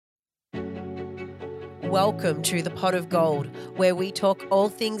welcome to the Pot of Gold, where we talk all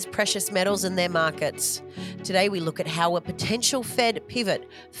things precious metals and their markets. Today we look at how a potential Fed pivot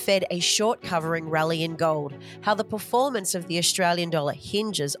fed a short covering rally in gold, how the performance of the Australian dollar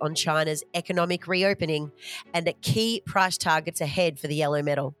hinges on China's economic reopening, and at key price targets ahead for the yellow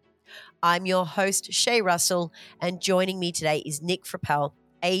metal. I'm your host, Shay Russell, and joining me today is Nick Frappel,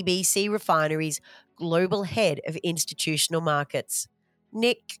 ABC Refinery's Global Head of Institutional Markets.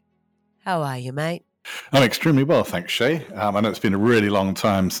 Nick, how are you, mate? I'm extremely well, thanks, Shay. I know it's been a really long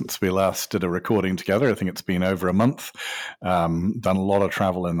time since we last did a recording together. I think it's been over a month. Done a lot of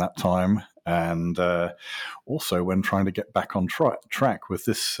travel in that time. And also, when trying to get back on track with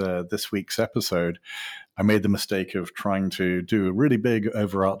this week's episode, I made the mistake of trying to do a really big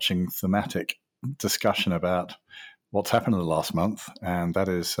overarching thematic discussion about what's happened in the last month. And that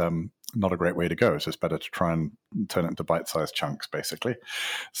is not a great way to go. It's just better to try and turn it into bite-sized chunks, basically.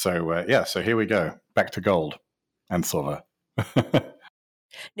 So, so here we go. Back to gold and silver.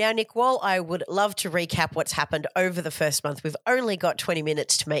 Now, Nick, while I would love to recap what's happened over the first month, we've only got 20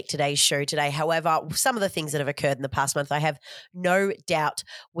 minutes to make today's show today. However, some of the things that have occurred in the past month, I have no doubt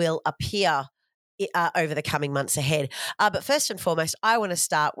will appear over the coming months ahead. But first and foremost, I want to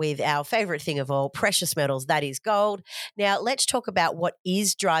start with our favorite thing of all, precious metals, that is gold. Now, let's talk about what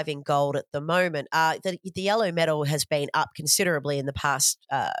is driving gold at the moment. The yellow metal has been up considerably in the past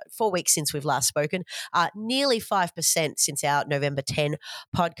 4 weeks since we've last spoken, nearly 5% since our November 10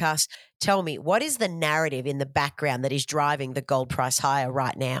 podcast. Tell me, what is the narrative in the background that is driving the gold price higher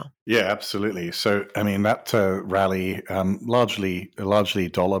right now? Yeah, absolutely. So, I mean, that rally, largely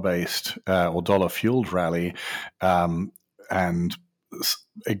dollar-based or dollar-fueled rally, and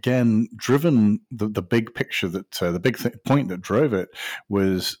again, driven the big picture that the point that drove it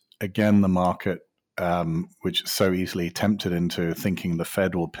was, again, the market, which is so easily tempted into thinking the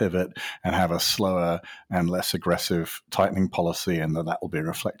Fed will pivot and have a slower and less aggressive tightening policy, and that will be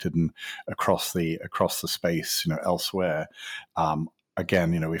reflected across the space, elsewhere.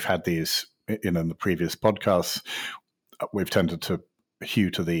 Again, we've had these in the previous podcasts. We've tended to hew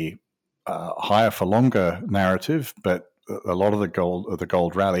to the higher for longer narrative, but a lot of the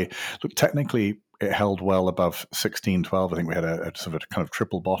gold rally, look, technically it held well above 1612. I think we had a sort of kind of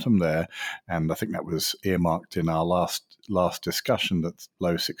triple bottom there, and I think that was earmarked in our last discussion that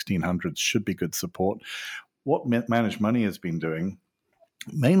low 1600s should be good support. What Managed Money has been doing,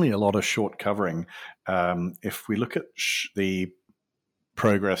 mainly a lot of short covering. If we look at the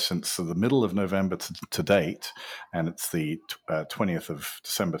progress since the middle of November to date, and it's the 20th of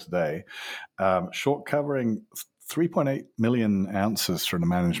December today, short covering 3.8 million ounces from the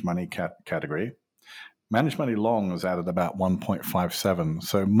Managed Money category. Managed Money long was added about 1.57,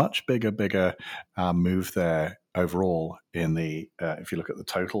 so much bigger move there overall in the, if you look at the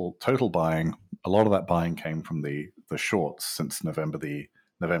total buying, a lot of that buying came from the shorts since November the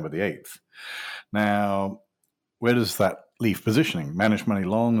 8th. Now, where does that leave positioning? Managed Money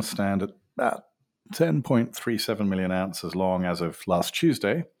long stand at about 10.37 million ounces long as of last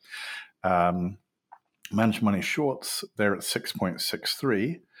Tuesday. Managed Money shorts, they're at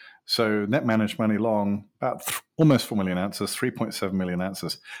 6.63. So net Managed Money long, about almost 4 million ounces, 3.7 million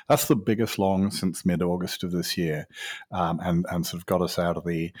ounces. That's the biggest long since mid-August of this year, and sort of got us out of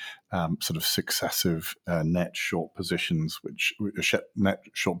the sort of successive net short positions, net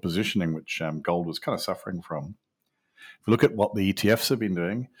short positioning, which gold was kind of suffering from. If we look at what the ETFs have been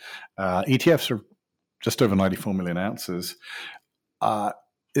doing, ETFs are just over 94 million ounces.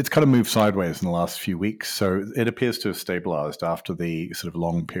 It's kind of moved sideways in the last few weeks, so it appears to have stabilized after the sort of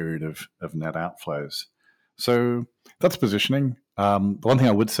long period of net outflows. So that's positioning. The one thing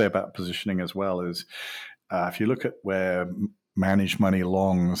I would say about positioning as well is if you look at where Managed Money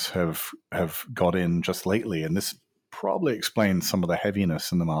longs have got in just lately, and this probably explains some of the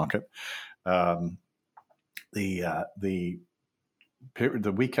heaviness in the market. The period,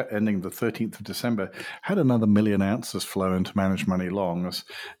 the week ending the 13th of December, had another million ounces flow into Managed Money longs,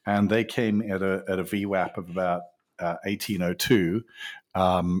 and they came at a VWAP of about 1802.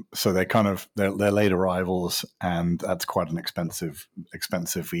 So they're late arrivals, and that's quite an expensive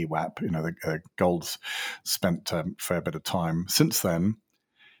VWAP. The gold's spent a fair bit of time since then,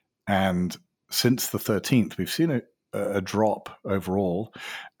 and since the 13th, we've seen a drop overall.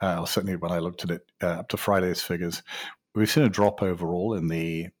 Certainly, when I looked at it up to Friday's figures, we've seen a drop overall in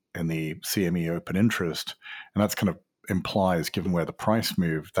the CME open interest, and that's kind of implies, given where the price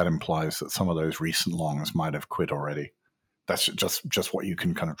moved, that implies that some of those recent longs might have quit already. That's just what you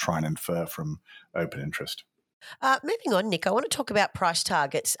can kind of try and infer from open interest. Moving on, Nick, I want to talk about price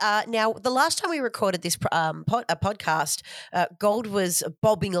targets. Now, the last time we recorded this podcast, gold was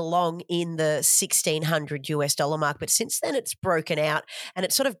bobbing along in the 1,600 US dollar mark, but since then it's broken out and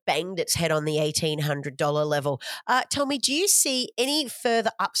it sort of banged its head on the $1,800 level. Tell me, do you see any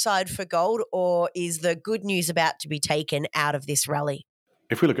further upside for gold, or is the good news about to be taken out of this rally?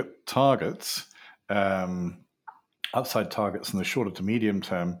 If we look at targets, upside targets in the shorter to medium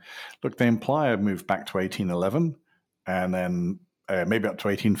term, look, they imply a move back to 1811 and then maybe up to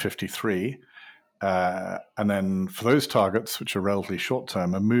 1853. And then for those targets, which are relatively short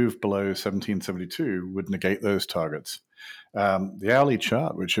term, a move below 1772 would negate those targets. The hourly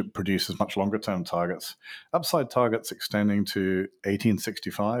chart, which it produces much longer term targets, upside targets extending to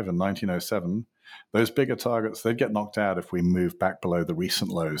 1865 and 1907. Those bigger targets, they'd get knocked out if we move back below the recent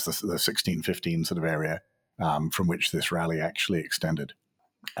lows, the 1615 sort of area from which this rally actually extended.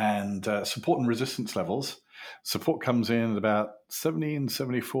 And support and resistance levels. Support comes in at about 17,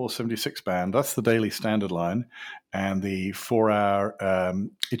 74, 76 band. That's the daily standard line. And the 4-hour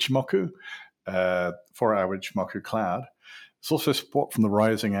Ichimoku, 4-hour Ichimoku cloud. There's also support from the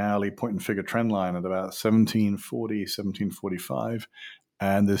rising hourly point and figure trend line at about 1740, 1745.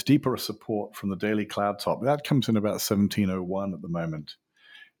 And there's deeper support from the daily cloud top. That comes in about 1701 at the moment.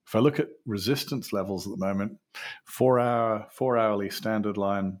 If I look at resistance levels at the moment, 4-hourly standard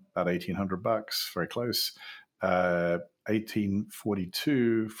line, about $1,800, very close.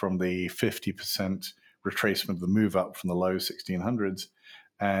 1842 from the 50% retracement of the move up from the low 1600s,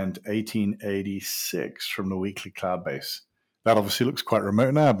 and 1886 from the weekly cloud base. That obviously looks quite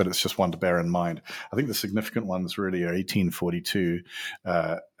remote now, but it's just one to bear in mind. I think the significant ones really are 1842,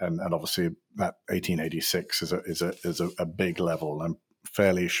 and obviously that 1886 is a big level. I'm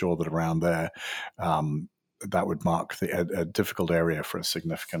fairly sure that around there, that would mark a difficult area for a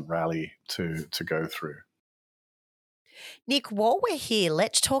significant rally to go through. Nick, while we're here,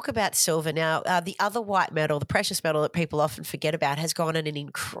 let's talk about silver. Now, the other white metal, the precious metal that people often forget about, has gone on an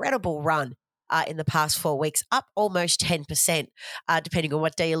incredible run in the past 4 weeks, up almost 10%, depending on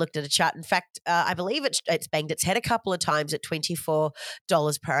what day you looked at a chart. In fact, I believe it's banged its head a couple of times at $24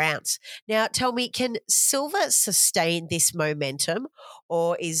 per ounce. Now, tell me, can silver sustain this momentum,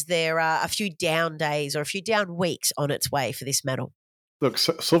 or is there a few down days or a few down weeks on its way for this metal? Look,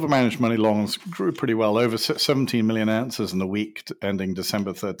 silver managed money longs grew pretty well, over 17 million ounces in the week ending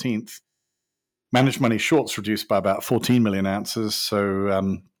December 13th. Managed money shorts reduced by about 14 million ounces,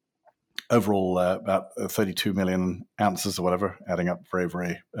 so overall about 32 million ounces or whatever, adding up very,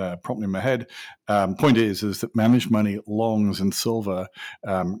 very promptly in my head. Point is that managed money longs in silver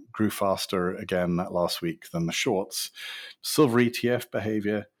grew faster again that last week than the shorts. Silver ETF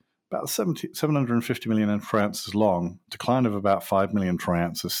behavior, about 750 million troy ounces long, decline of about 5 million troy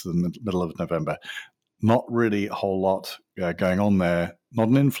ounces in the middle of November. Not really a whole lot going on there. Not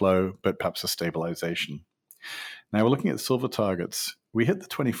an inflow, but perhaps a stabilization. Now we're looking at silver targets. We hit the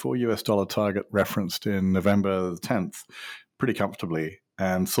 $24 target referenced in November the 10th pretty comfortably,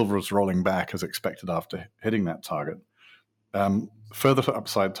 and silver was rolling back as expected after hitting that target. Further to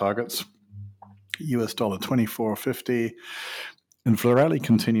upside targets, US dollar 24.50. And the rally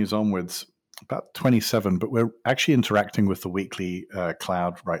continues onwards, about 27, but we're actually interacting with the weekly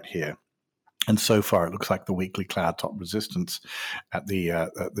cloud right here. And so far, it looks like the weekly cloud top resistance at the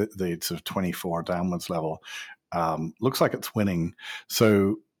sort of 24 downwards level looks like it's winning.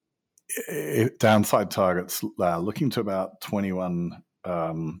 So downside targets looking to about 21,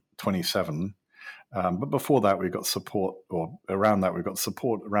 27. But before that, we've got support, or around that, we've got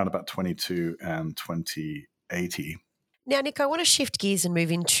support around about 22 and 2080. Now, Nick, I want to shift gears and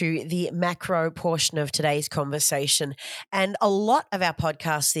move into the macro portion of today's conversation. And a lot of our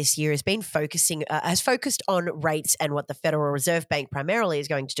podcast this year has been focused on rates and what the Federal Reserve Bank primarily is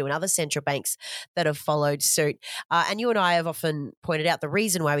going to do, and other central banks that have followed suit. And you and I have often pointed out the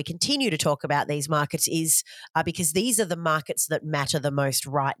reason why we continue to talk about these markets is because these are the markets that matter the most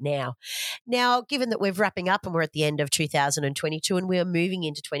right now. Now, given that we're wrapping up and we're at the end of 2022 and we're moving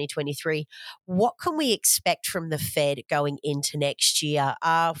into 2023, what can we expect from the Fed going into next year?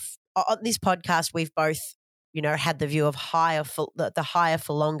 On this podcast, we've both, had the view of the higher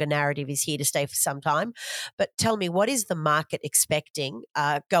for longer narrative is here to stay for some time. But tell me, what is the market expecting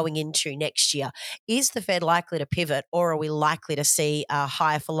going into next year? Is the Fed likely to pivot, or are we likely to see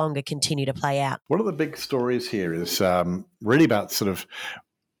higher for longer continue to play out? One of the big stories here is really about sort of,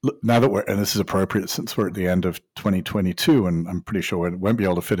 now that and this is appropriate since we're at the end of 2022, and I'm pretty sure we won't be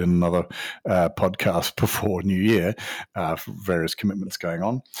able to fit in another podcast before New Year for various commitments going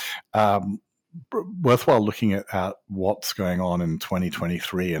on. Worthwhile looking at what's going on in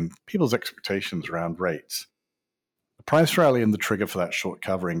 2023 and people's expectations around rates. The price rally and the trigger for that short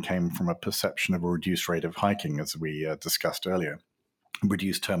covering came from a perception of a reduced rate of hiking, as we discussed earlier,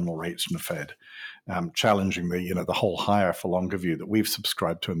 reduced terminal rates from the Fed, challenging the whole higher for longer view that we've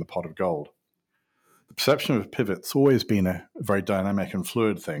subscribed to in the pot of gold. The perception of a pivot's always been a very dynamic and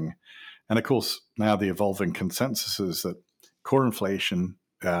fluid thing. And of course, now the evolving consensus is that core inflation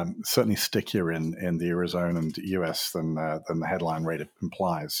certainly stickier in the Eurozone and US than the headline rate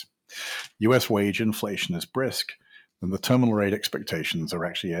implies. US wage inflation is brisk, and the terminal rate expectations are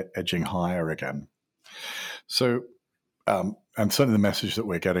actually edging higher again. So, and certainly the message that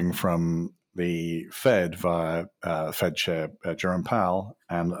we're getting from the Fed via Fed Chair Jerome Powell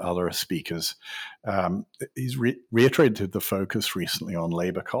and other speakers, he's reiterated the focus recently on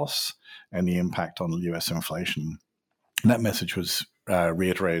labor costs and the impact on US inflation. And that message was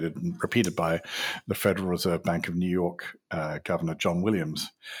reiterated and repeated by the Federal Reserve Bank of New York Governor John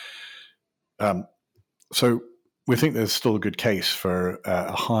Williams. So we think there's still a good case for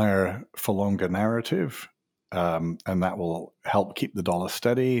a higher for longer narrative, and that will help keep the dollar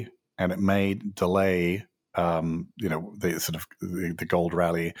steady, and it may delay the gold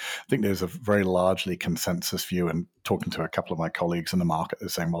rally. I think there's a very largely consensus view, and talking to a couple of my colleagues in the market, they're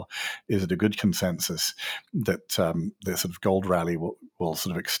saying, well, is it a good consensus that the sort of gold rally will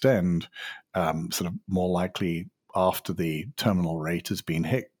sort of extend sort of more likely after the terminal rate has been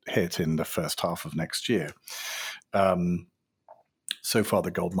hit in the first half of next year? So far,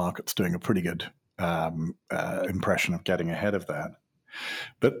 the gold market's doing a pretty good impression of getting ahead of that.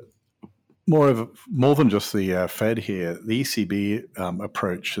 But more than just the Fed here, the ECB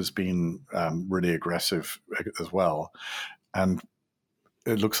approach has been really aggressive as well. And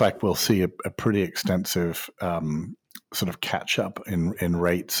it looks like we'll see a pretty extensive sort of catch up in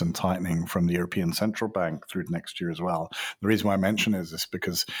rates and tightening from the European Central Bank through next year as well. The reason why I mention is this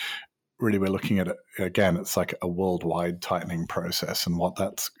because really we're looking at it again, it's like a worldwide tightening process, and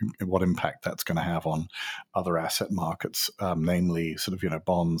what impact that's going to have on other asset markets, namely sort of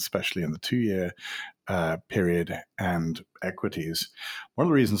bonds, especially in the 2-year period, and equities. One of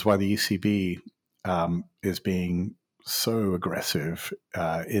the reasons why the ECB is being so aggressive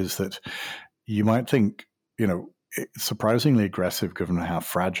is that you might think it's surprisingly aggressive given how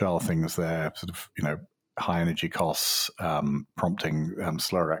fragile things there, sort of high energy costs prompting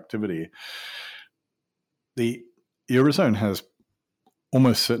slower activity. The Eurozone has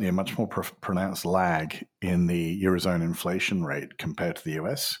almost certainly a much more pronounced lag in the Eurozone inflation rate compared to the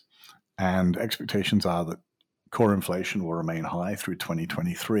US, and expectations are that core inflation will remain high through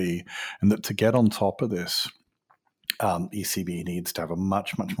 2023, and that to get on top of this, ECB needs to have a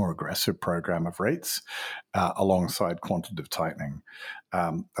much, much more aggressive program of rates alongside quantitative tightening.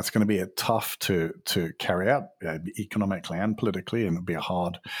 That's going to be tough to carry out economically and politically, and it'll be a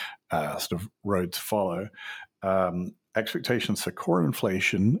hard sort of road to follow. Expectations for core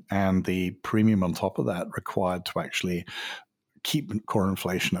inflation and the premium on top of that required to actually keep core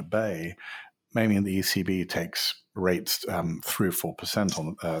inflation at bay, maybe the ECB takes rates through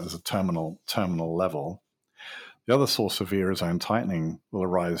 4% as a terminal level. The other source of Eurozone tightening will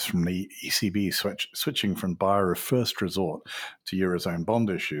arise from the ECB switching from buyer of first resort to Eurozone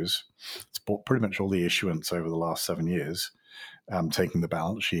bond issues. It's bought pretty much all the issuance over the last 7 years, taking the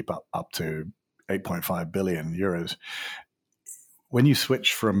balance sheet up to 8.5 billion euros. When you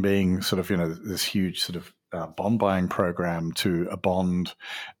switch from being sort of this huge sort of bond buying program to a bond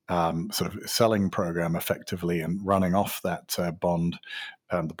sort of selling program effectively, and running off that bond,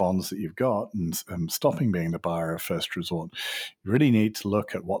 the bonds that you've got, and stopping being the buyer of first resort, you really need to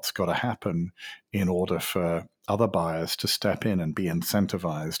look at what's got to happen in order for other buyers to step in and be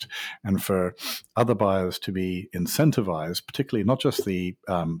incentivized, and for other buyers to be incentivized, particularly not just the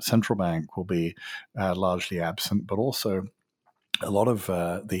central bank will be largely absent, but also a lot of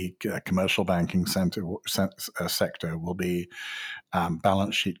the commercial banking sector will be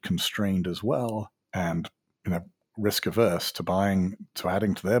balance sheet constrained as well, and risk averse to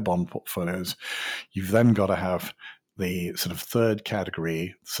adding to their bond portfolios. You've then got to have the sort of third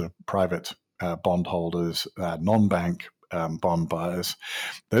category, sort of private bondholders, non-bank bond buyers.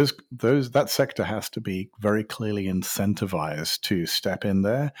 That sector has to be very clearly incentivized to step in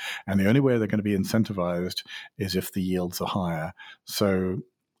there, and the only way they're going to be incentivized is if the yields are higher. So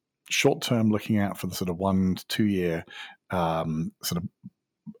short term, looking out for the sort of 1 to 2 year sort of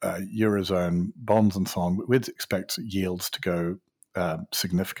Eurozone bonds and so on, we'd expect yields to go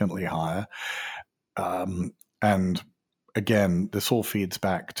significantly higher. And again, this all feeds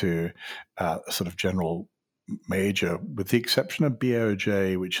back to sort of general major, with the exception of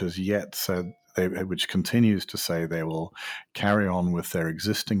BOJ, which has yet said, which continues to say they will carry on with their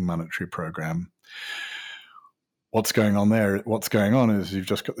existing monetary program. what's going on there? What's going on is you've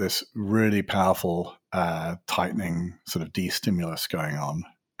just got this really powerful tightening sort of de-stimulus going on,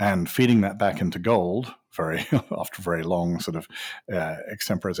 and feeding that back into gold after very long sort of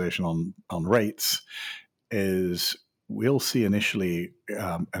extemporization on rates is we'll see initially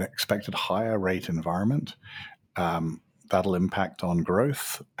an expected higher rate environment. That'll impact on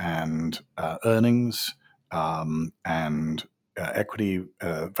growth and earnings and equity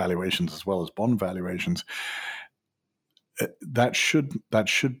valuations as well as bond valuations. That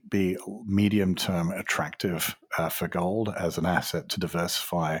should be medium term attractive for gold as an asset to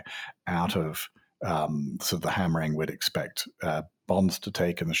diversify out of sort of the hammering we'd expect bonds to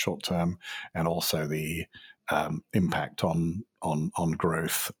take in the short term, and also the impact on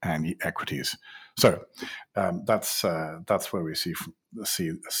growth and equities. So that's where we see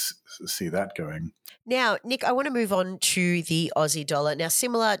that going. Now, Nick, I want to move on to the Aussie dollar. Now,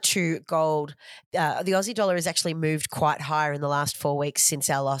 similar to gold, the Aussie dollar has actually moved quite higher in the last 4 weeks since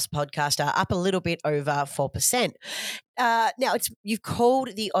our last podcast, up a little bit over 4%. Now, you've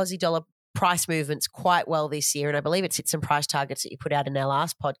called the Aussie dollar price movements quite well this year, and I believe it's hit some price targets that you put out in our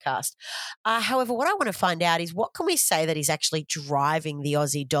last podcast. However, what I want to find out is what can we say that is actually driving the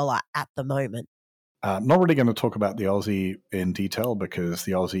Aussie dollar at the moment? Not really going to talk about the Aussie in detail because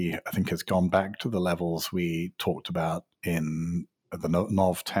the Aussie, I think, has gone back to the levels we talked about in the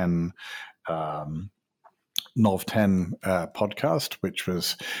NOV 10 podcast, which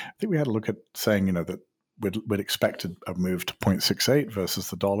was, I think we had a look at saying, that we'd expected a move to 0.68 versus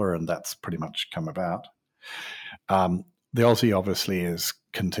the dollar, and that's pretty much come about. The Aussie obviously is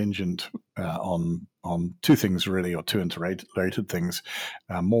contingent on two things really, or two interrelated things.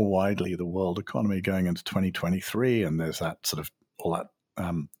 More widely, the world economy going into 2023, and there's that sort of all that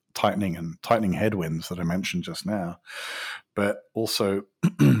tightening headwinds that I mentioned just now, but also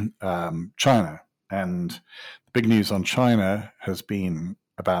China. And the big news on China has been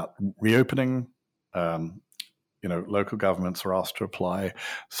about reopening. Local governments are asked to apply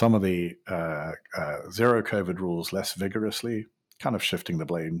some of the zero COVID rules less vigorously, kind of shifting the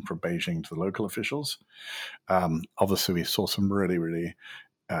blame from Beijing to the local officials. Obviously, we saw some really, really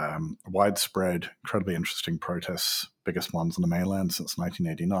widespread, incredibly interesting protests, biggest ones on the mainland since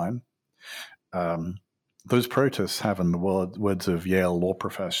 1989. Those protests have, in the words of Yale law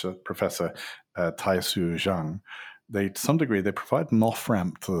professor Tai-Su Zhang, to some degree, they provide an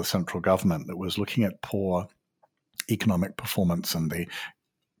off-ramp to the central government that was looking at poor economic performance and the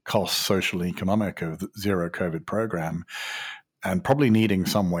cost, social and economic, of the zero COVID program, and probably needing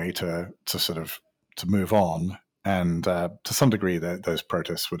some way to move on. And to some degree, those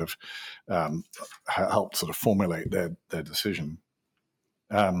protests would have helped sort of formulate their decision.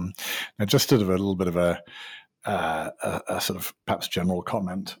 Now, just sort of a little bit of a sort of perhaps general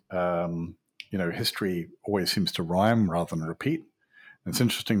comment. History always seems to rhyme rather than repeat. And it's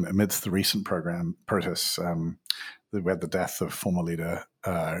interesting that amidst the recent protests, we had the death of former leader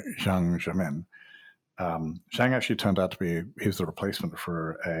Jiang Zemin. Jiang actually turned out to be, he was the replacement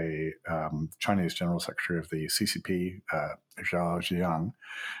for a Chinese general secretary of the CCP, Zhao Ziyang,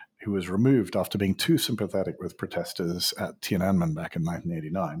 who was removed after being too sympathetic with protesters at Tiananmen back in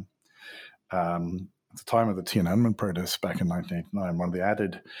 1989. At the time of the Tiananmen protests back in 1989, one of the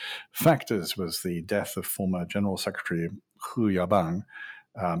added factors was the death of former General Secretary Hu Yaobang.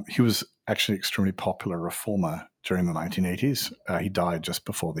 He was actually an extremely popular reformer during the 1980s. He died just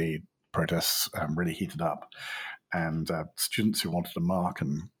before the protests really heated up. And students who wanted to mark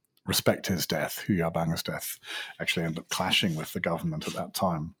and respect his death, Hu Yaobang's death, actually ended up clashing with the government at that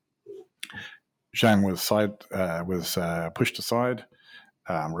time. Zhang was pushed aside,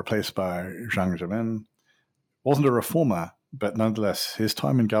 replaced by Jiang Zemin. Wasn't a reformer, but nonetheless, his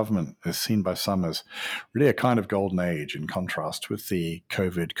time in government is seen by some as really a kind of golden age in contrast with the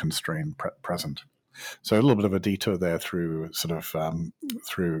COVID constrained present. So a little bit of a detour there through sort of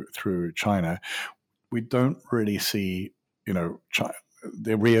through China. We don't really see,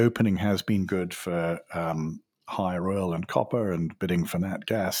 the reopening has been good for higher oil and copper and bidding for nat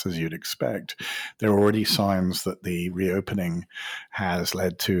gas, as you'd expect. There are already signs that the reopening has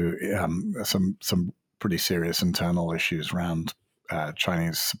led to some pretty serious internal issues around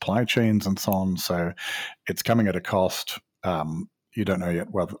Chinese supply chains and so on. So it's coming at a cost. You don't know yet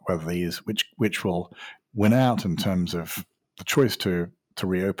whether these which will win out in terms of the choice to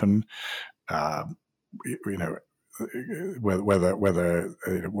reopen. Whether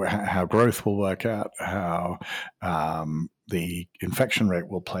how growth will work out, how the infection rate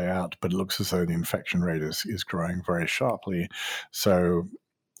will play out, but it looks as though the infection rate is growing very sharply. So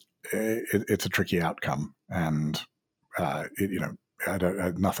it's a tricky outcome, and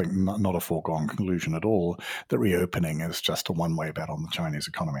not a foregone conclusion at all that reopening is just a one-way bet on the Chinese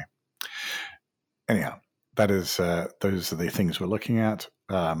economy. Anyhow, those are the things we're looking at.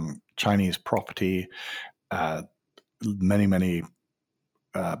 Chinese property, many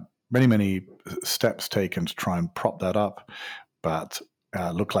steps taken to try and prop that up, but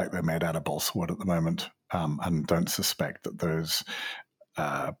look like they're made out of balsa wood at the moment, and don't suspect that those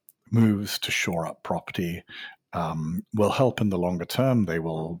moves to shore up property will help in the longer term. They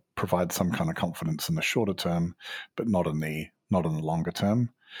will provide some kind of confidence in the shorter term, but not in the longer term.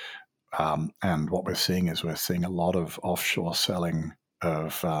 And what we're seeing is a lot of offshore selling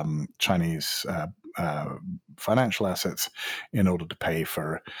of Chinese financial assets in order to pay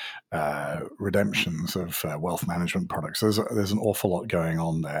for redemptions of wealth management products. There's an awful lot going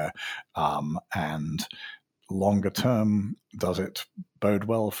on there, and longer term, does it bode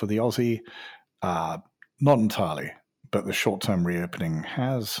well for the Aussie? Not entirely, but the short-term reopening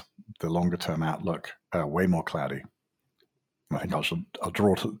has. The longer-term outlook way more cloudy. I think I'll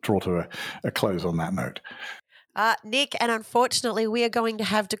draw to a close on that note. Nick, and unfortunately, we are going to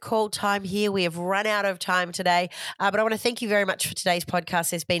have to call time here. We have run out of time today, but I want to thank you very much for today's podcast.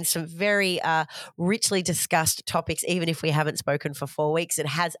 There's been some very richly discussed topics, even if we haven't spoken for 4 weeks. It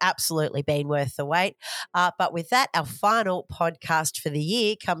has absolutely been worth the wait. But with that, our final podcast for the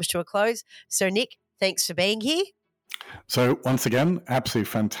year comes to a close. So, Nick, thanks for being here. So once again, absolutely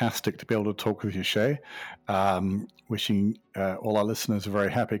fantastic to be able to talk with you, Shay. Wishing all our listeners a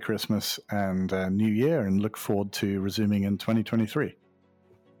very happy Christmas and New Year, and look forward to resuming in 2023.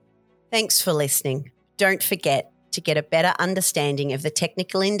 Thanks for listening. Don't forget to get a better understanding of the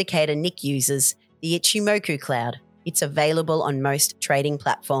technical indicator Nick uses, the Ichimoku Cloud. It's available on most trading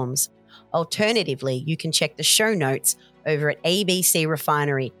platforms. Alternatively, you can check the show notes over at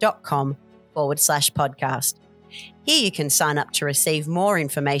abcrefinery.com/podcast. Here you can sign up to receive more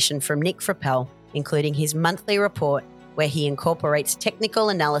information from Nick Frappell, including his monthly report where he incorporates technical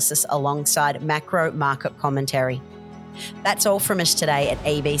analysis alongside macro market commentary. That's all from us today at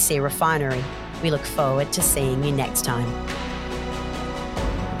ABC Refinery. We look forward to seeing you next time.